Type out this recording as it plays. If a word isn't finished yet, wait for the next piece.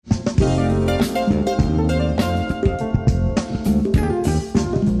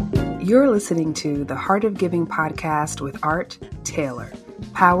You're listening to the Heart of Giving podcast with Art Taylor,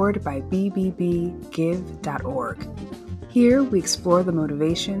 powered by bbbgive.org. Here we explore the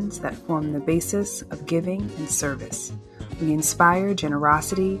motivations that form the basis of giving and service. We inspire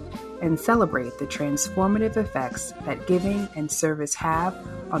generosity and celebrate the transformative effects that giving and service have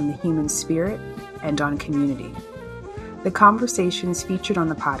on the human spirit and on community. The conversations featured on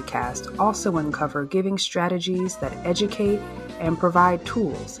the podcast also uncover giving strategies that educate and provide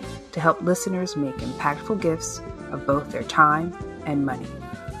tools to help listeners make impactful gifts of both their time and money.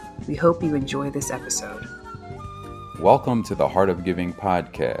 We hope you enjoy this episode. Welcome to the Heart of Giving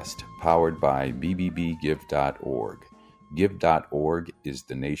podcast, powered by bbbgive.org. Give.org is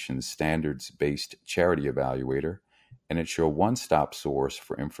the nation's standards-based charity evaluator, and it's your one-stop source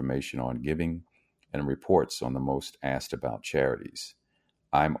for information on giving and reports on the most asked about charities.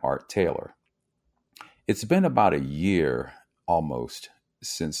 I'm Art Taylor. It's been about a year almost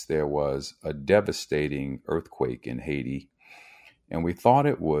since there was a devastating earthquake in Haiti, and we thought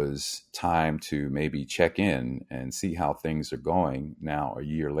it was time to maybe check in and see how things are going now a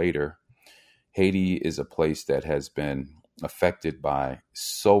year later. Haiti is a place that has been affected by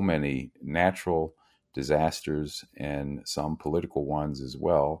so many natural disasters and some political ones as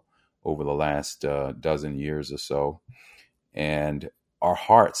well over the last dozen years or so. And our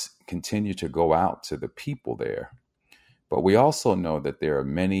hearts continue to go out to the people there. But we also know that there are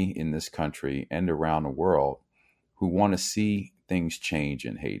many in this country and around the world who want to see things change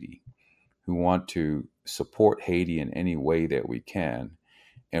in Haiti, who want to support Haiti in any way that we can.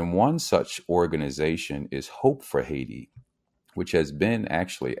 And one such organization is Hope for Haiti, which has been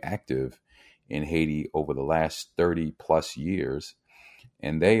actually active in Haiti over the last 30 plus years.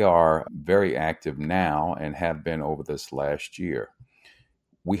 And they are very active now and have been over this last year.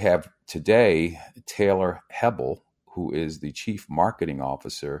 We have today Taylor Hebble, who is the Chief Marketing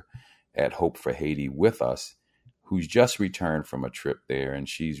Officer at Hope for Haiti with us, who's just returned from a trip there, and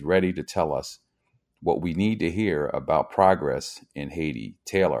she's ready to tell us what we need to hear about progress in Haiti.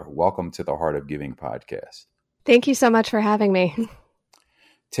 Taylor, welcome to the Heart of Giving podcast. Thank you so much for having me.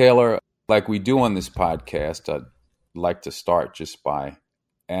 Taylor, like we do on this podcast, I'd like to start just by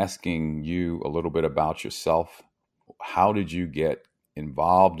asking you a little bit about yourself. How did you get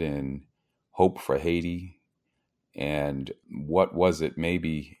involved in Hope for Haiti? And what was it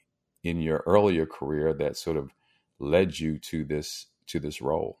maybe in your earlier career that sort of led you to this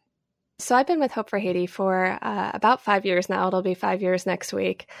role? So I've been with Hope for Haiti for about 5 years now. It'll be 5 years next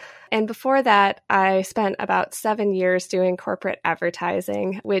week. And before that, I spent about 7 years doing corporate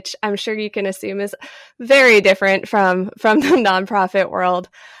advertising, which I'm sure you can assume is very different from the nonprofit world.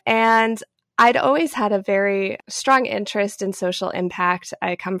 And I'd always had a very strong interest in social impact.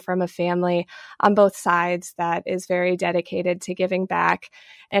 I come from a family on both sides that is very dedicated to giving back,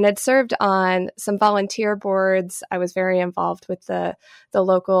 and had served on some volunteer boards. I was very involved with the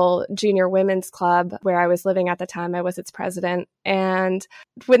local junior women's club where I was living at the time. I was its president. And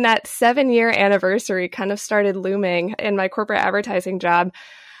when that 7-year anniversary kind of started looming in my corporate advertising job,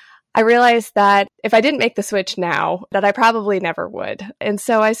 I realized that if I didn't make the switch now, that I probably never would. And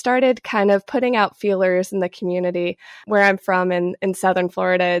so I started kind of putting out feelers in the community where I'm from in Southern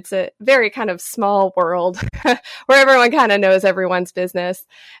Florida. It's a very kind of small world where everyone kind of knows everyone's business.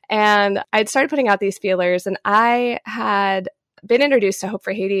 And I'd started putting out these feelers, and I had been introduced to Hope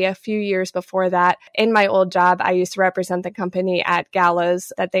for Haiti a few years before that. In my old job, I used to represent the company at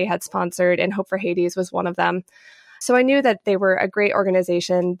galas that they had sponsored, and Hope for Haiti's was one of them. So I knew that they were a great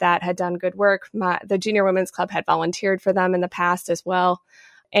organization that had done good work. The Junior Women's Club had volunteered for them in the past as well.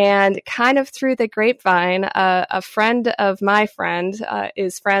 And kind of through the grapevine, a friend of my friend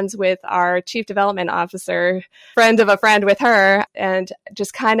is friends with our chief development officer, friend of a friend with her. And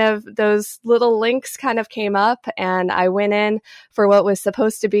just kind of those little links kind of came up. And I went in for what was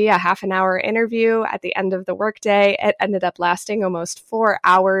supposed to be a half an hour interview at the end of the workday. It ended up lasting almost 4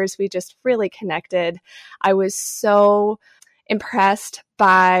 hours. We just really connected. I was so impressed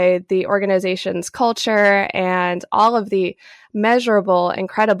by the organization's culture and all of the measurable,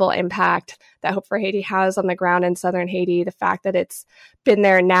 incredible impact that Hope for Haiti has on the ground in southern Haiti. The fact that it's been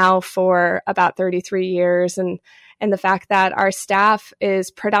there now for about 33 years, and the fact that our staff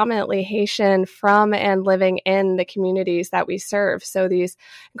is predominantly Haitian from and living in the communities that we serve. So these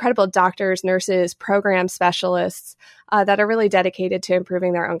incredible doctors, nurses, program specialists that are really dedicated to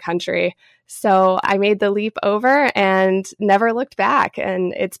improving their own country. So I made the leap over and never looked back.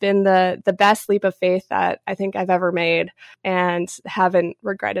 And it's been the best leap of faith that I think I've ever made, and haven't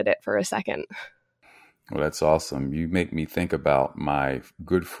regretted it for a second. Well, that's awesome. You make me think about my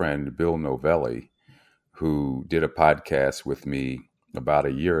good friend, Bill Novelli, who did a podcast with me about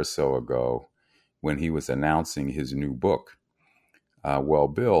a year or so ago when he was announcing his new book. Well,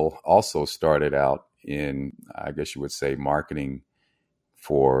 Bill also started out in, I guess you would say, marketing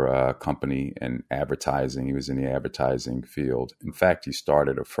for a company and advertising. He was in the advertising field. In fact, he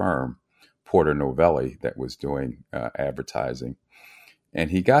started a firm, Porter Novelli, that was doing advertising.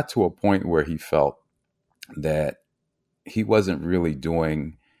 And he got to a point where he felt that he wasn't really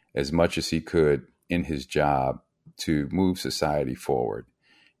doing as much as he could in his job to move society forward.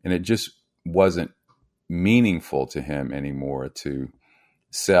 And it just wasn't meaningful to him anymore to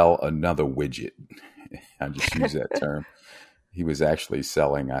sell another widget. I just use that term. He was actually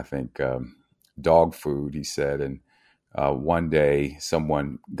selling, I think, dog food, he said. And one day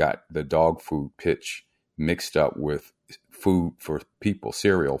someone got the dog food pitch mixed up with food for people,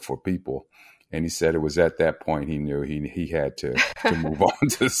 cereal for people. And he said it was at that point he knew he had to move on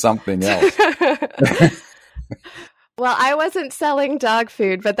to something else. Well, I wasn't selling dog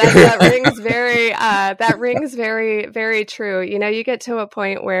food, but that rings very, very true. You know, you get to a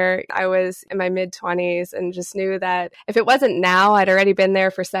point where I was in my mid-20s and just knew that if it wasn't now, I'd already been there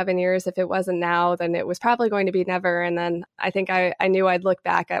for 7 years. If it wasn't now, then it was probably going to be never. And then I think I knew I'd look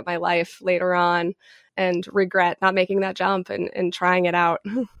back at my life later on and regret not making that jump and trying it out.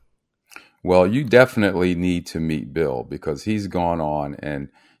 Well, you definitely need to meet Bill because he's gone on and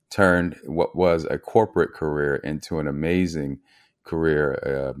turned what was a corporate career into an amazing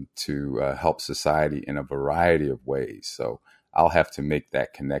career to help society in a variety of ways. So I'll have to make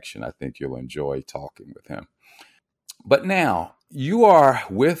that connection. I think you'll enjoy talking with him. But now you are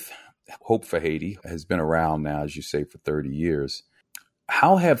with Hope for Haiti, has been around now, as you say, for 30 years.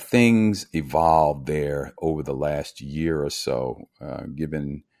 How have things evolved there over the last year or so,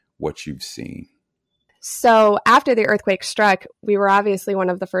 given what you've seen? So after the earthquake struck, we were obviously one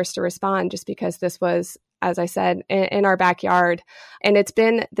of the first to respond just because this was, as I said, in our backyard. And it's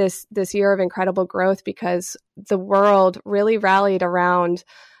been this year of incredible growth because the world really rallied around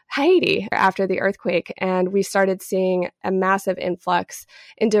Haiti after the earthquake. And we started seeing a massive influx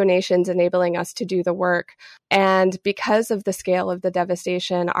in donations, enabling us to do the work. And because of the scale of the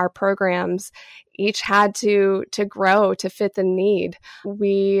devastation, our programs each had to grow to fit the need.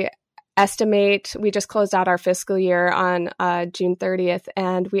 We just closed out our fiscal year on June 30th,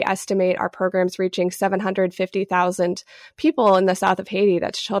 and we estimate our programs reaching 750,000 people in the south of Haiti.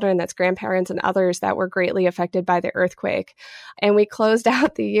 That's children, that's grandparents, and others that were greatly affected by the earthquake. And we closed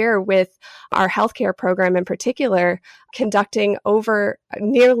out the year with our healthcare program in particular conducting over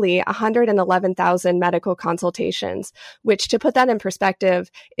nearly 111,000 medical consultations, which, to put that in perspective,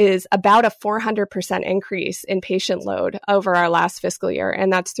 is about a 400% increase in patient load over our last fiscal year.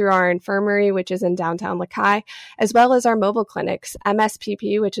 And that's through our infirmary, which is in downtown Lakai, as well as our mobile clinics.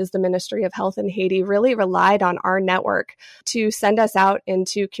 MSPP, which is the Ministry of Health in Haiti, really relied on our network to send us out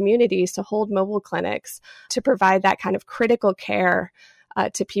into communities to hold mobile clinics to provide that kind of critical care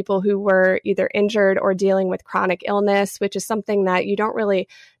to people who were either injured or dealing with chronic illness, which is something that you don't really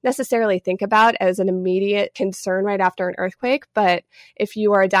necessarily think about as an immediate concern right after an earthquake. But if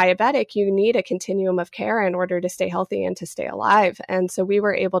you are a diabetic, you need a continuum of care in order to stay healthy and to stay alive. And so we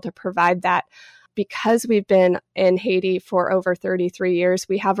were able to provide that. Because we've been in Haiti for over 33 years,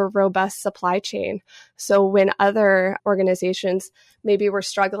 we have a robust supply chain. So when other organizations maybe were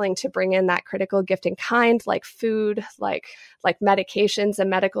struggling to bring in that critical gift in kind, like food, like medications and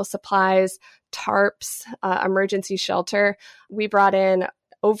medical supplies, tarps, emergency shelter, we brought in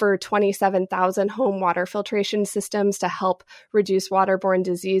over 27,000 home water filtration systems to help reduce waterborne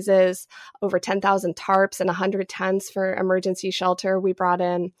diseases, over 10,000 tarps and 100 tents for emergency shelter. We brought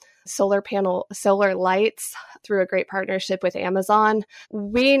in solar lights through a great partnership with Amazon.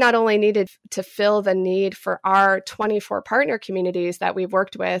 We not only needed to fill the need for our 24 partner communities that we've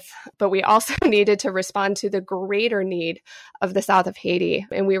worked with, but we also needed to respond to the greater need of the south of Haiti.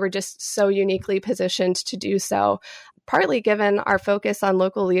 And we were just so uniquely positioned to do so, partly given our focus on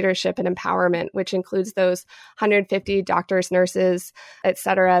local leadership and empowerment, which includes those 150 doctors, nurses, et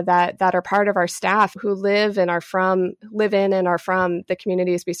cetera, that are part of our staff who live in and are from the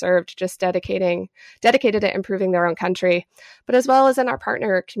communities we served, just dedicated to improving their own country, but as well as in our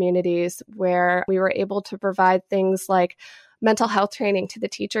partner communities where we were able to provide things like mental health training to the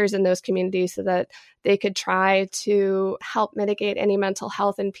teachers in those communities so that they could try to help mitigate any mental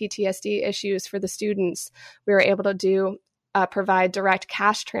health and PTSD issues for the students. We were able to provide direct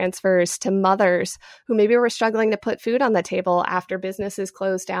cash transfers to mothers who maybe were struggling to put food on the table after businesses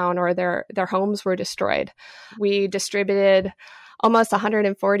closed down or their homes were destroyed. We distributed almost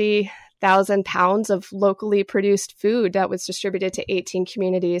 100,000 pounds of locally produced food that was distributed to 18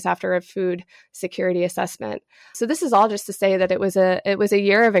 communities after a food security assessment. So this is all just to say that it was a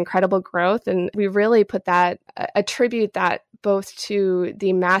year of incredible growth, and we really attribute that both to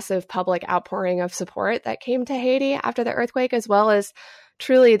the massive public outpouring of support that came to Haiti after the earthquake, as well as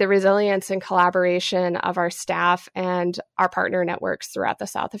truly the resilience and collaboration of our staff and our partner networks throughout the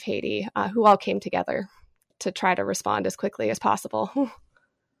south of Haiti, who all came together to try to respond as quickly as possible.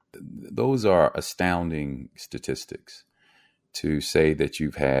 Those are astounding statistics. To say that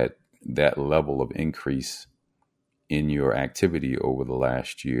you've had that level of increase in your activity over the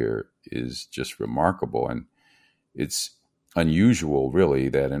last year is just remarkable. And it's unusual, really,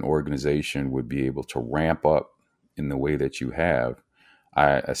 that an organization would be able to ramp up in the way that you have.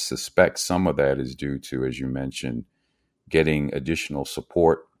 I suspect some of that is due to, as you mentioned, getting additional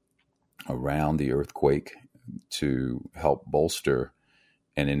support around the earthquake to help bolster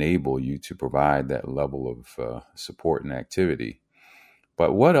and enable you to provide that level of support and activity.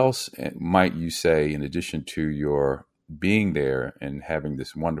 But what else might you say, in addition to your being there and having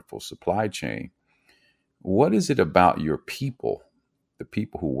this wonderful supply chain, what is it about your people, the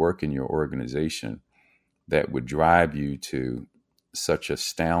people who work in your organization, that would drive you to such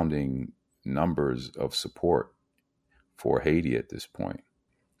astounding numbers of support for Haiti at this point?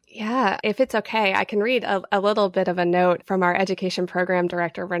 Yeah, if it's okay, I can read a little bit of a note from our education program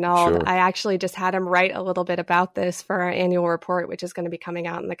director, Renaud. Sure. I actually just had him write a little bit about this for our annual report, which is going to be coming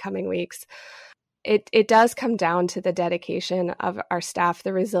out in the coming weeks. It does come down to the dedication of our staff,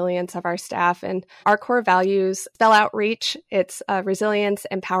 the resilience of our staff, and our core values spell out reach. It's resilience,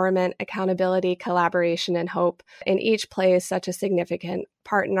 empowerment, accountability, collaboration, and hope. And each plays such a significant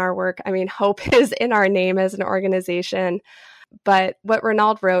part in our work. I mean, hope is in our name as an organization. But what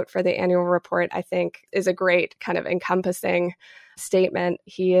Renaud wrote for the annual report, I think, is a great kind of encompassing statement.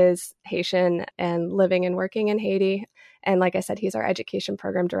 He is Haitian and living and working in Haiti. And like I said, he's our education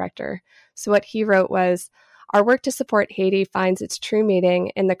program director. So what he wrote was, our work to support Haiti finds its true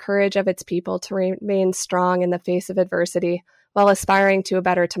meaning in the courage of its people to remain strong in the face of adversity while aspiring to a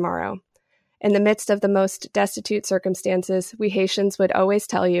better tomorrow. In the midst of the most destitute circumstances, we Haitians would always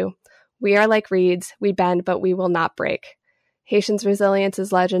tell you, we are like reeds, we bend, but we will not break. Haitians' resilience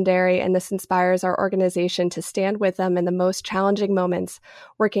is legendary, and this inspires our organization to stand with them in the most challenging moments,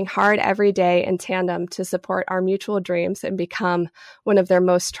 working hard every day in tandem to support our mutual dreams and become one of their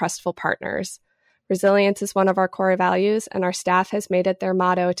most trustful partners. Resilience is one of our core values, and our staff has made it their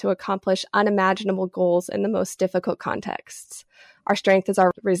motto to accomplish unimaginable goals in the most difficult contexts. Our strength is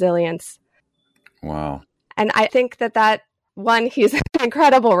our resilience. Wow. And I think that one, he's an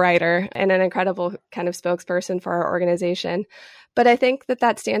incredible writer and an incredible kind of spokesperson for our organization. But I think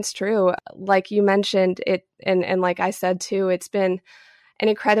that stands true. Like you mentioned, and like I said too, it's been an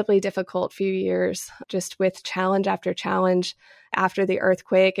incredibly difficult few years, just with challenge after challenge after the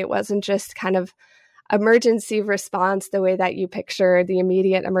earthquake. It wasn't just kind of emergency response the way that you picture the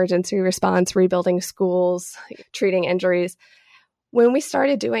immediate emergency response, rebuilding schools, treating injuries. When we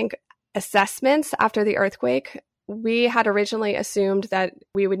started doing assessments after the earthquake, we had originally assumed that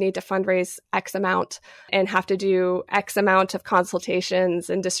we would need to fundraise X amount and have to do X amount of consultations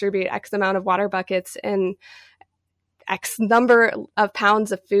and distribute X amount of water buckets and X number of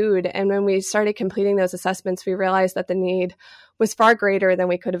pounds of food. And when we started completing those assessments, we realized that the need was far greater than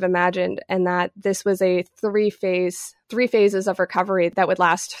we could have imagined, and that this was a three phases of recovery that would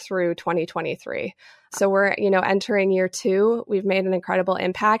last through 2023. So we're, entering year 2. We've made an incredible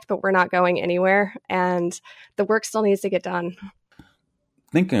impact, but we're not going anywhere, and the work still needs to get done.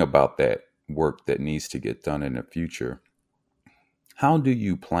 Thinking about that work that needs to get done in the future, how do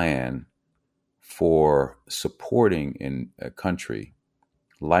you plan for supporting in a country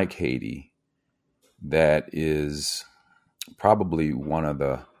like Haiti that is probably one of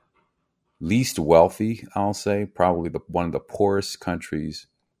the least wealthy, I'll say, probably one of the poorest countries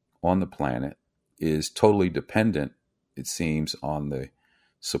on the planet, is totally dependent, it seems, on the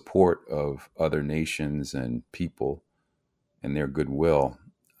support of other nations and people and their goodwill.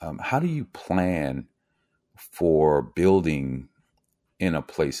 How do you plan for building in a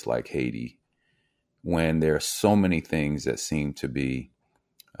place like Haiti when there are so many things that seem to be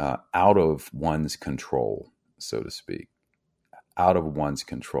out of one's control, so to speak, out of one's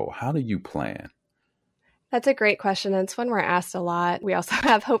control? How do you plan? That's a great question. And it's one we're asked a lot. We also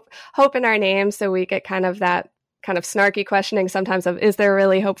have hope in our name. So we get kind of that kind of snarky questioning sometimes of, is there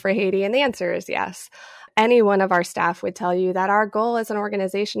really hope for Haiti? And the answer is yes. Any one of our staff would tell you that our goal as an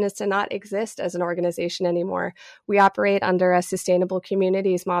organization is to not exist as an organization anymore. We operate under a sustainable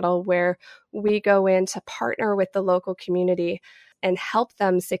communities model where we go in to partner with the local community and help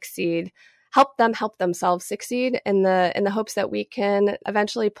them succeed, help themselves succeed in the hopes that we can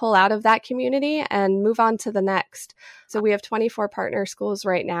eventually pull out of that community and move on to the next. So we have 24 partner schools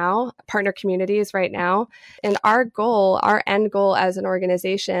right now, partner communities right now. And our end goal as an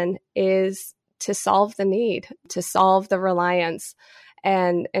organization is to solve the need, to solve the reliance,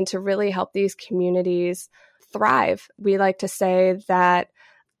 and to really help these communities thrive. We like to say that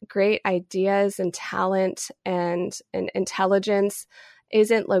great ideas and talent and intelligence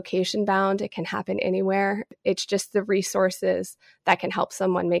isn't location bound. It can happen anywhere. It's just the resources that can help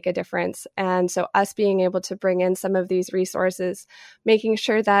someone make a difference. And so us being able to bring in some of these resources, making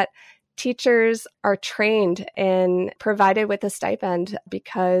sure that teachers are trained and provided with a stipend,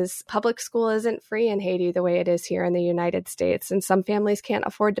 because public school isn't free in Haiti the way it is here in the United States. And some families can't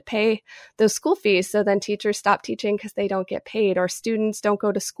afford to pay those school fees. So then teachers stop teaching because they don't get paid, or students don't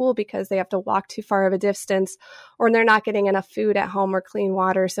go to school because they have to walk too far of a distance, or they're not getting enough food at home or clean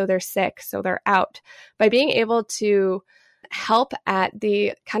water. So they're sick. So they're out. By being able to help at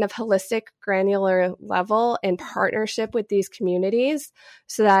the kind of holistic, granular level in partnership with these communities,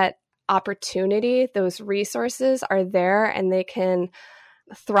 so that opportunity, those resources are there and they can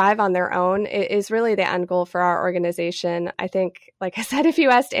thrive on their own, is really the end goal for our organization. I think, like I said, if you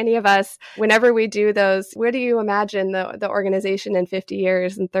asked any of us, whenever we do those, where do you imagine the organization in 50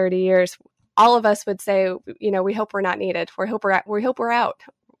 years and 30 years? All of us would say, we hope we're not needed. We hope we're out.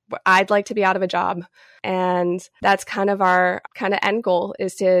 I'd like to be out of a job. And that's kind of our end goal,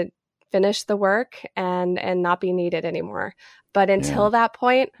 is to finish the work and not be needed anymore. But until that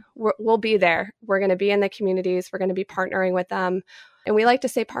point, we'll be there. We're going to be in the communities. We're going to be partnering with them. And we like to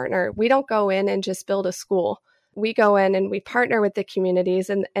say partner. We don't go in and just build a school. We go in and we partner with the communities,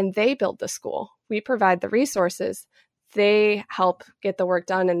 and they build the school. We provide the resources. They help get the work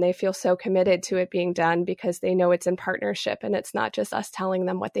done, and they feel so committed to it being done because they know it's in partnership and it's not just us telling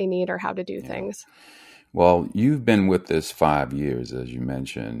them what they need or how to do things. Well, you've been with this 5 years, as you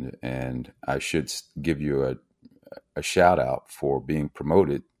mentioned, and I should give you a shout out for being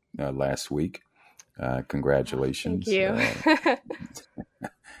promoted last week. Congratulations. Thank you.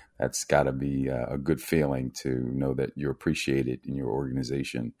 That's got to be a good feeling to know that you're appreciated in your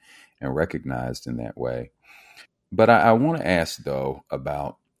organization and recognized in that way. But I want to ask, though,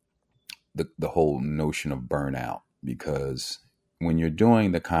 about the whole notion of burnout, because when you're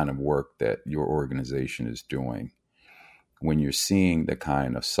doing the kind of work that your organization is doing, when you're seeing the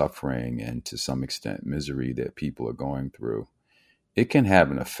kind of suffering and to some extent misery that people are going through, it can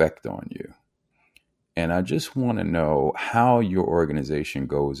have an effect on you. And I just want to know how your organization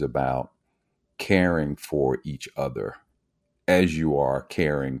goes about caring for each other as you are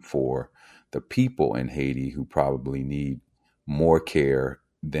caring for the people in Haiti who probably need more care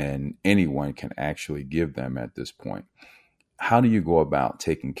than anyone can actually give them at this point. How do you go about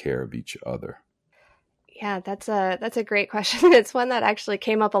taking care of each other? Yeah, that's a great question. It's one that actually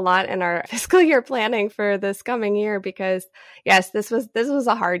came up a lot in our fiscal year planning for this coming year, because yes, this was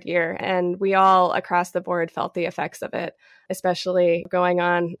a hard year, and we all across the board felt the effects of it, especially going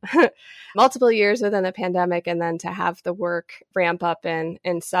on multiple years within the pandemic, and then to have the work ramp up in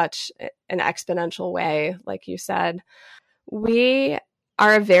such an exponential way, like you said. We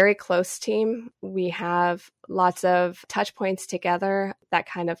are a very close team. We have lots of touch points together. That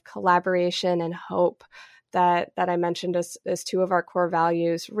kind of collaboration and hope that I mentioned as two of our core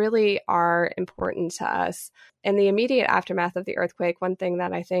values really are important to us. In the immediate aftermath of the earthquake, one thing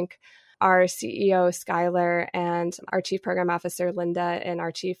that I think our CEO, Skylar, and our Chief Program Officer, Linda, and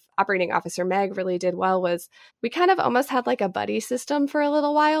our Chief Operating Officer, Meg, really did well was we kind of almost had like a buddy system for a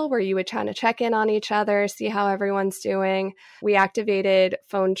little while where you would try to check in on each other, see how everyone's doing. We activated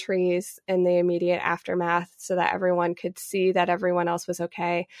phone trees in the immediate aftermath so that everyone could see that everyone else was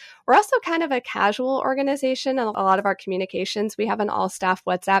okay. We're also kind of a casual organization. A lot of our communications, we have an all-staff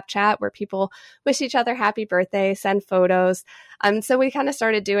WhatsApp chat where people wish each other happy birthday, send photos. So we kind of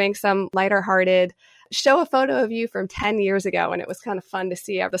started doing some lighter-hearted, show a photo of you from 10 years ago. And it was kind of fun to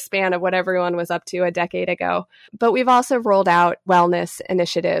see the span of what everyone was up to a decade ago. But we've also rolled out wellness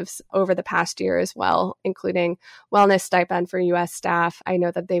initiatives over the past year as well, including wellness stipend for U.S. staff. I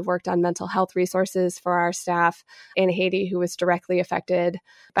know that they've worked on mental health resources for our staff in Haiti who was directly affected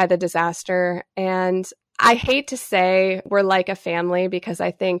by the disaster. And I hate to say we're like a family, because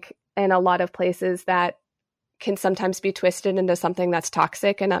I think in a lot of places that can sometimes be twisted into something that's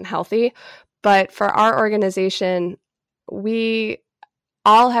toxic and unhealthy. But for our organization, we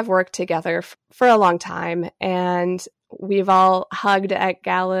all have worked together for a long time, and we've all hugged at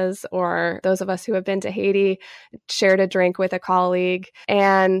galas, or those of us who have been to Haiti shared a drink with a colleague,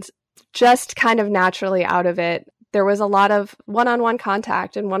 and just kind of naturally out of it, there was a lot of one-on-one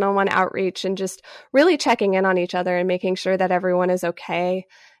contact and one-on-one outreach and just really checking in on each other and making sure that everyone is okay.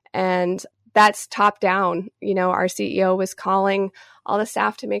 And that's top down. Our CEO was calling all the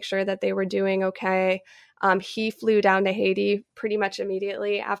staff to make sure that they were doing okay. He flew down to Haiti pretty much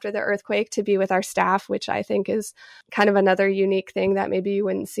immediately after the earthquake to be with our staff, which I think is kind of another unique thing that maybe you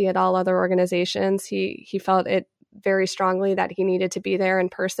wouldn't see at all other organizations. He felt it very strongly that he needed to be there in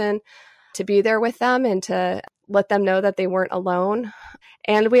person, to be there with them and to let them know that they weren't alone.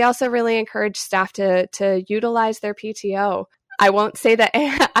 And we also really encourage staff to utilize their PTO. I won't say that,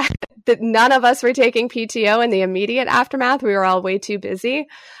 that none of us were taking PTO in the immediate aftermath. We were all way too busy.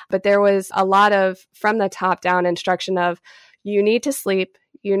 But there was a lot of, from the top down, instruction of, you need to sleep,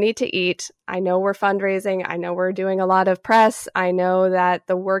 you need to eat. I know we're fundraising. I know we're doing a lot of press. I know that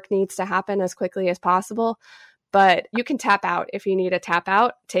the work needs to happen as quickly as possible. But you can tap out if you need to tap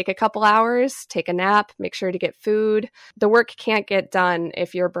out. Take a couple hours, take a nap, make sure to get food. The work can't get done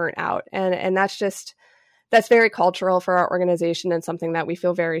if you're burnt out. And that's very cultural for our organization, and something that we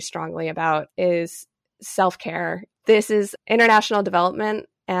feel very strongly about is self-care. This is international development,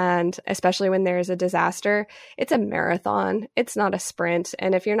 and especially when there's a disaster, it's a marathon. It's not a sprint.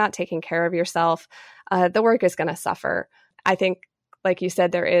 And if you're not taking care of yourself, the work is going to suffer. I think, like you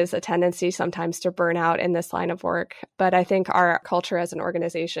said, there is a tendency sometimes to burn out in this line of work. But I think our culture as an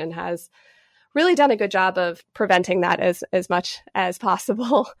organization has really done a good job of preventing that as much as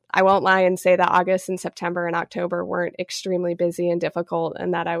possible. I won't lie and say that August and September and October weren't extremely busy and difficult,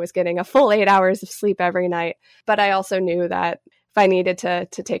 and that I was getting a full 8 hours of sleep every night. But I also knew that if I needed to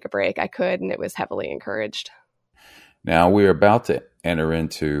take a break, I could, and it was heavily encouraged. Now we're about to enter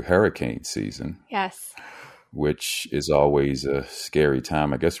into hurricane season. Yes. Which is always a scary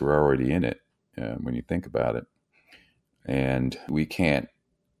time. I guess we're already in it when you think about it. And we can't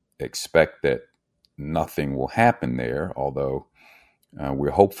expect that nothing will happen there, although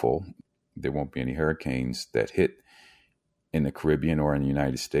we're hopeful there won't be any hurricanes that hit in the Caribbean or in the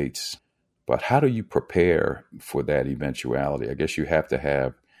United States. But how do you prepare for that eventuality? I guess you have to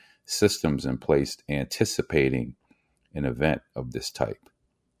have systems in place anticipating an event of this type.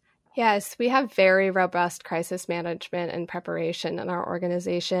 Yes, we have very robust crisis management and preparation in our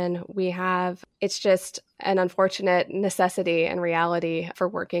organization. It's just an unfortunate necessity and reality for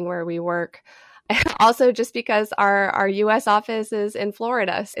working where we work. Also, just because our U.S. office is in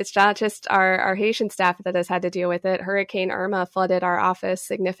Florida, it's not just our Haitian staff that has had to deal with it. Hurricane Irma flooded our office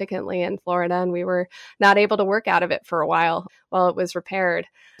significantly in Florida, and we were not able to work out of it for a while it was repaired.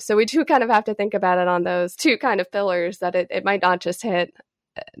 So we do kind of have to think about it on those two kind of pillars, that it might not just hit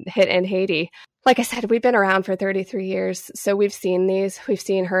in Haiti. Like I said, we've been around for 33 years, so we've seen these. We've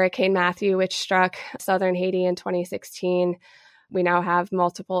seen Hurricane Matthew, which struck southern Haiti in 2016. We now have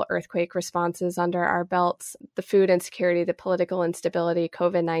multiple earthquake responses under our belts. The food insecurity, the political instability,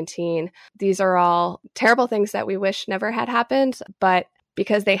 COVID-19. These are all terrible things that we wish never had happened, but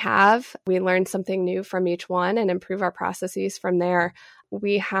because they have, we learn something new from each one and improve our processes from there.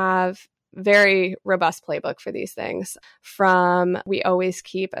 We have very robust playbook for these things. We always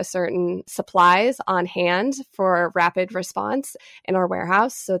keep a certain supplies on hand for rapid response in our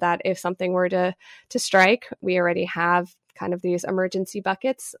warehouse, so that if something were to strike, we already have kind of these emergency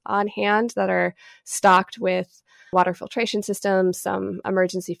buckets on hand that are stocked with water filtration systems, some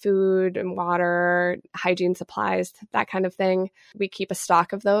emergency food and water, hygiene supplies, that kind of thing. We keep a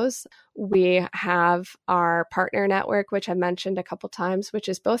stock of those. We have our partner network, which I mentioned a couple times, which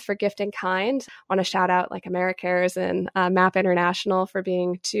is both for gift and kind. I want to shout out like AmeriCares and MAP International for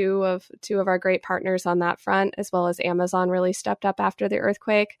being two of our great partners on that front, as well as Amazon really stepped up after the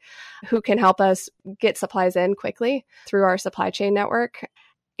earthquake, who can help us get supplies in quickly through our supply chain network.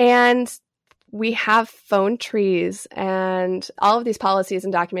 And we have phone trees and all of these policies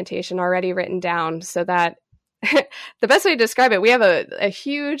and documentation already written down, so that the best way to describe it, we have a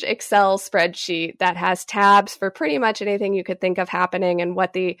huge Excel spreadsheet that has tabs for pretty much anything you could think of happening and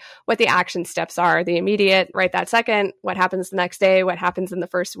what the action steps are, the immediate, right that second, what happens the next day, what happens in the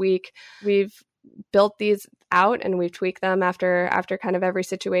first week. We've built these out and we've tweaked them after kind of every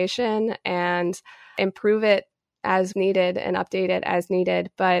situation and improve it as needed and update it as needed.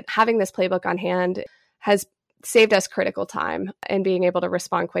 But having this playbook on hand has saved us critical time in being able to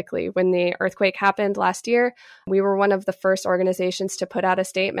respond quickly. When the earthquake happened last year, we were one of the first organizations to put out a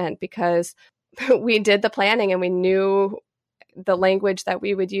statement, because we did the planning and we knew the language that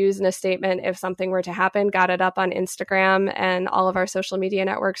we would use in a statement if something were to happen, got it up on Instagram and all of our social media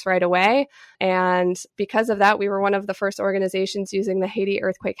networks right away. And because of that, we were one of the first organizations using the Haiti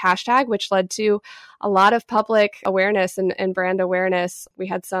earthquake hashtag, which led to a lot of public awareness and brand awareness. We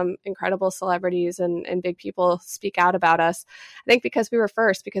had some incredible celebrities and big people speak out about us. I think because we were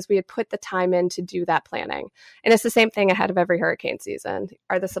first, because we had put the time in to do that planning. And it's the same thing ahead of every hurricane season.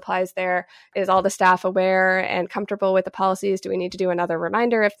 Are the supplies there? Is all the staff aware and comfortable with the policies? Do we need to do another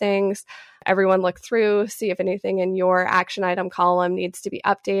reminder of things? Everyone look through, see if anything in your action item column needs to be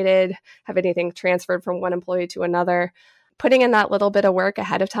updated, have anything transferred from one employee to another. Putting in that little bit of work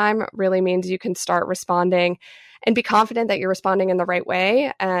ahead of time really means you can start responding and be confident that you're responding in the right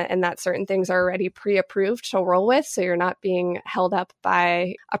way and that certain things are already pre-approved to roll with. So you're not being held up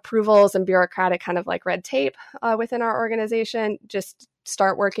by approvals and bureaucratic kind of like red tape within our organization. Just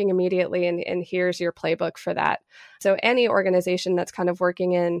start working immediately and here's your playbook for that. So any organization that's kind of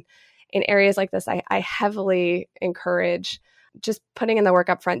working in areas like this, I heavily encourage just putting in the work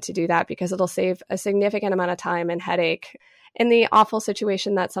up front to do that, because it'll save a significant amount of time and headache in the awful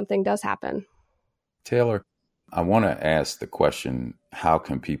situation that something does happen. Taylor, I want to ask the question, how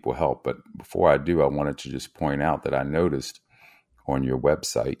can people help? But before I do, I wanted to just point out that I noticed on your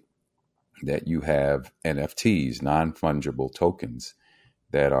website that you have NFTs, non-fungible tokens,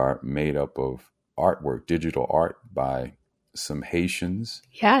 that are made up of artwork, digital art by some Haitians.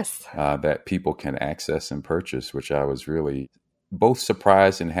 Yes. That people can access and purchase, which I was really both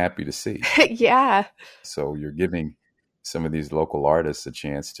surprised and happy to see. Yeah. So you're giving some of these local artists a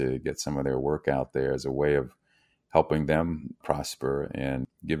chance to get some of their work out there as a way of helping them prosper and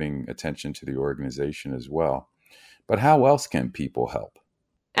giving attention to the organization as well. But how else can people help?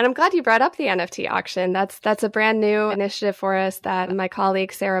 And I'm glad you brought up the NFT auction. That's a brand new initiative for us that my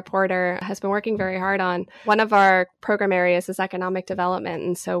colleague Sarah Porter has been working very hard on. One of our program areas is economic development.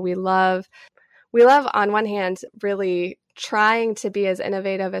 And so we love on one hand, really trying to be as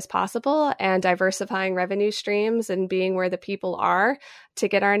innovative as possible and diversifying revenue streams and being where the people are to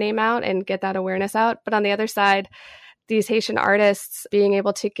get our name out and get that awareness out. But on the other side, these Haitian artists being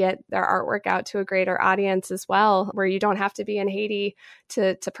able to get their artwork out to a greater audience as well, where you don't have to be in Haiti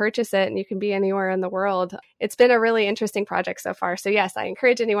to purchase it and you can be anywhere in the world. It's been a really interesting project so far. So yes, I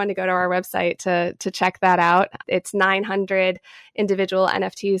encourage anyone to go to our website to check that out. It's 900 individual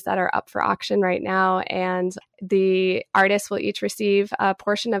NFTs that are up for auction right now. And the artists will each receive a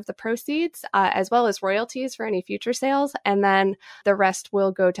portion of the proceeds, as well as royalties for any future sales. And then the rest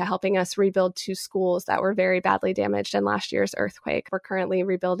will go to helping us rebuild 2 schools that were very badly damaged in last year's earthquake. We're currently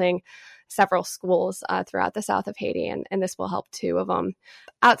rebuilding several schools throughout the south of Haiti, and this will help 2 of them.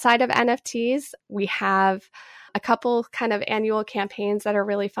 Outside of NFTs, we have a couple kind of annual campaigns that are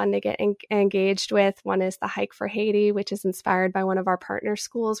really fun to get engaged with. One is the Hike for Haiti, which is inspired by one of our partner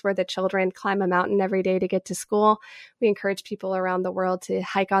schools where the children climb a mountain every day to get to school. We encourage people around the world to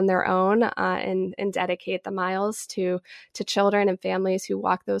hike on their own and dedicate the miles to children and families who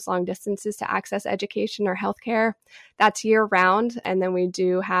walk those long distances to access education or healthcare. That's year round. And then we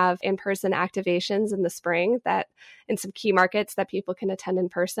do have in-person activations in the spring that in some key markets that people can attend in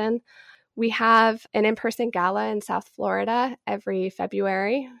person. We have an in-person gala in South Florida every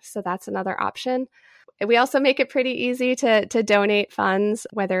February, so that's another option. We also make it pretty easy to donate funds,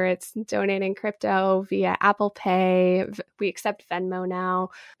 whether it's donating crypto via Apple Pay. We accept Venmo now,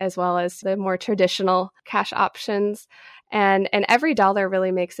 as well as the more traditional cash options. And every dollar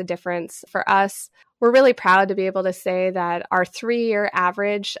really makes a difference for us. We're really proud to be able to say that our 3-year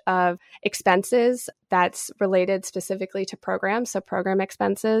average of expenses that's related specifically to programs, so program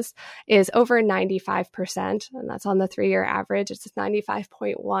expenses, is over 95%. And that's on the 3-year average. It's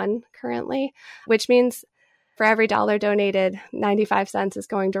 95.1 currently, which means for every dollar donated, 95 cents is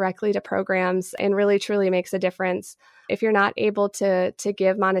going directly to programs and really truly makes a difference. If you're not able to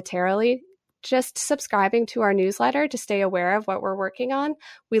give monetarily, just subscribing to our newsletter to stay aware of what we're working on.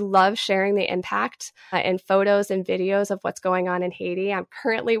 We love sharing the impact and photos and videos of what's going on in Haiti. I'm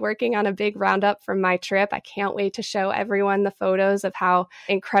currently working on a big roundup from my trip. I can't wait to show everyone the photos of how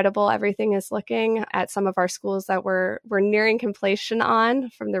incredible everything is looking at some of our schools that we're nearing completion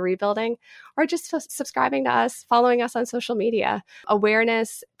on from the rebuilding, or just subscribing to us, following us on social media.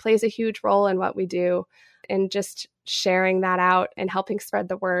 Awareness plays a huge role in what we do. And just sharing that out and helping spread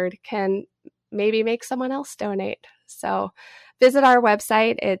the word can maybe make someone else donate. So visit our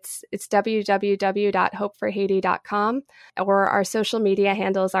website. It's www.hopeforhaiti.com, or our social media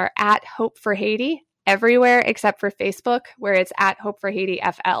handles are at Hope for Haiti everywhere except for Facebook, where it's at Hope for Haiti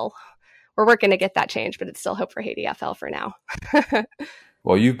FL. We're working to get that changed, but it's still Hope for Haiti FL for now.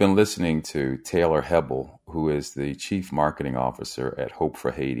 Well, you've been listening to Taylor Hebble, who is the Chief Marketing Officer at Hope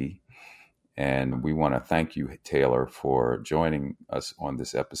for Haiti. And we want to thank you, Taylor, for joining us on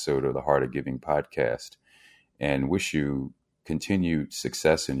this episode of the Heart of Giving podcast, and wish you continued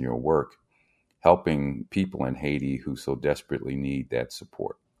success in your work. helping people in Haiti who so desperately need that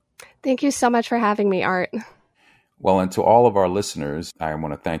support. Thank you so much for having me, Art. Well, and to all of our listeners, I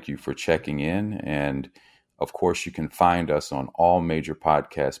want to thank you for checking in. And of course, you can find us on all major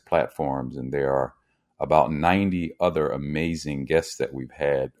podcast platforms. And there are about 90 other amazing guests that we've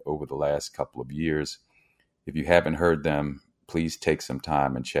had over the last couple of years. If you haven't heard them, please take some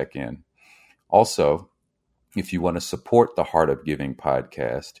time and check in. Also, if you want to support the Heart of Giving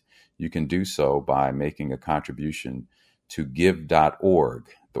podcast, you can do so by making a contribution to give.org,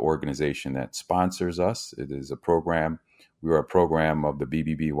 the organization that sponsors us. It is a program. We are a program of the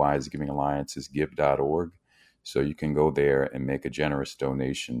BBB Wise Giving Alliance's give.org. So you can go there and make a generous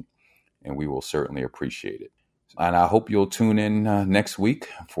donation, and we will certainly appreciate it. And I hope you'll tune in next week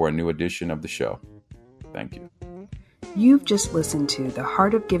for a new edition of the show. Thank you. You've just listened to the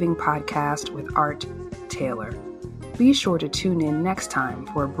Heart of Giving podcast with Art Taylor. Be sure to tune in next time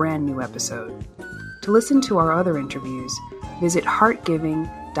for a brand new episode. To listen to our other interviews, visit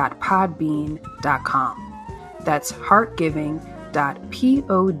heartgiving.podbean.com. That's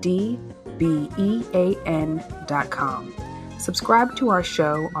heartgiving.podbean.com. Subscribe to our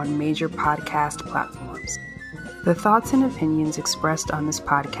show on major podcast platforms. The thoughts and opinions expressed on this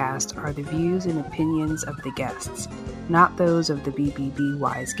podcast are the views and opinions of the guests, not those of the BBB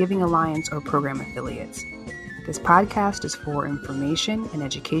Wise Giving Alliance or program affiliates. This podcast is for information and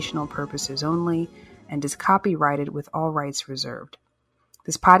educational purposes only and is copyrighted with all rights reserved.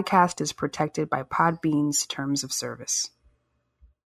 This podcast is protected by Podbean's terms of service.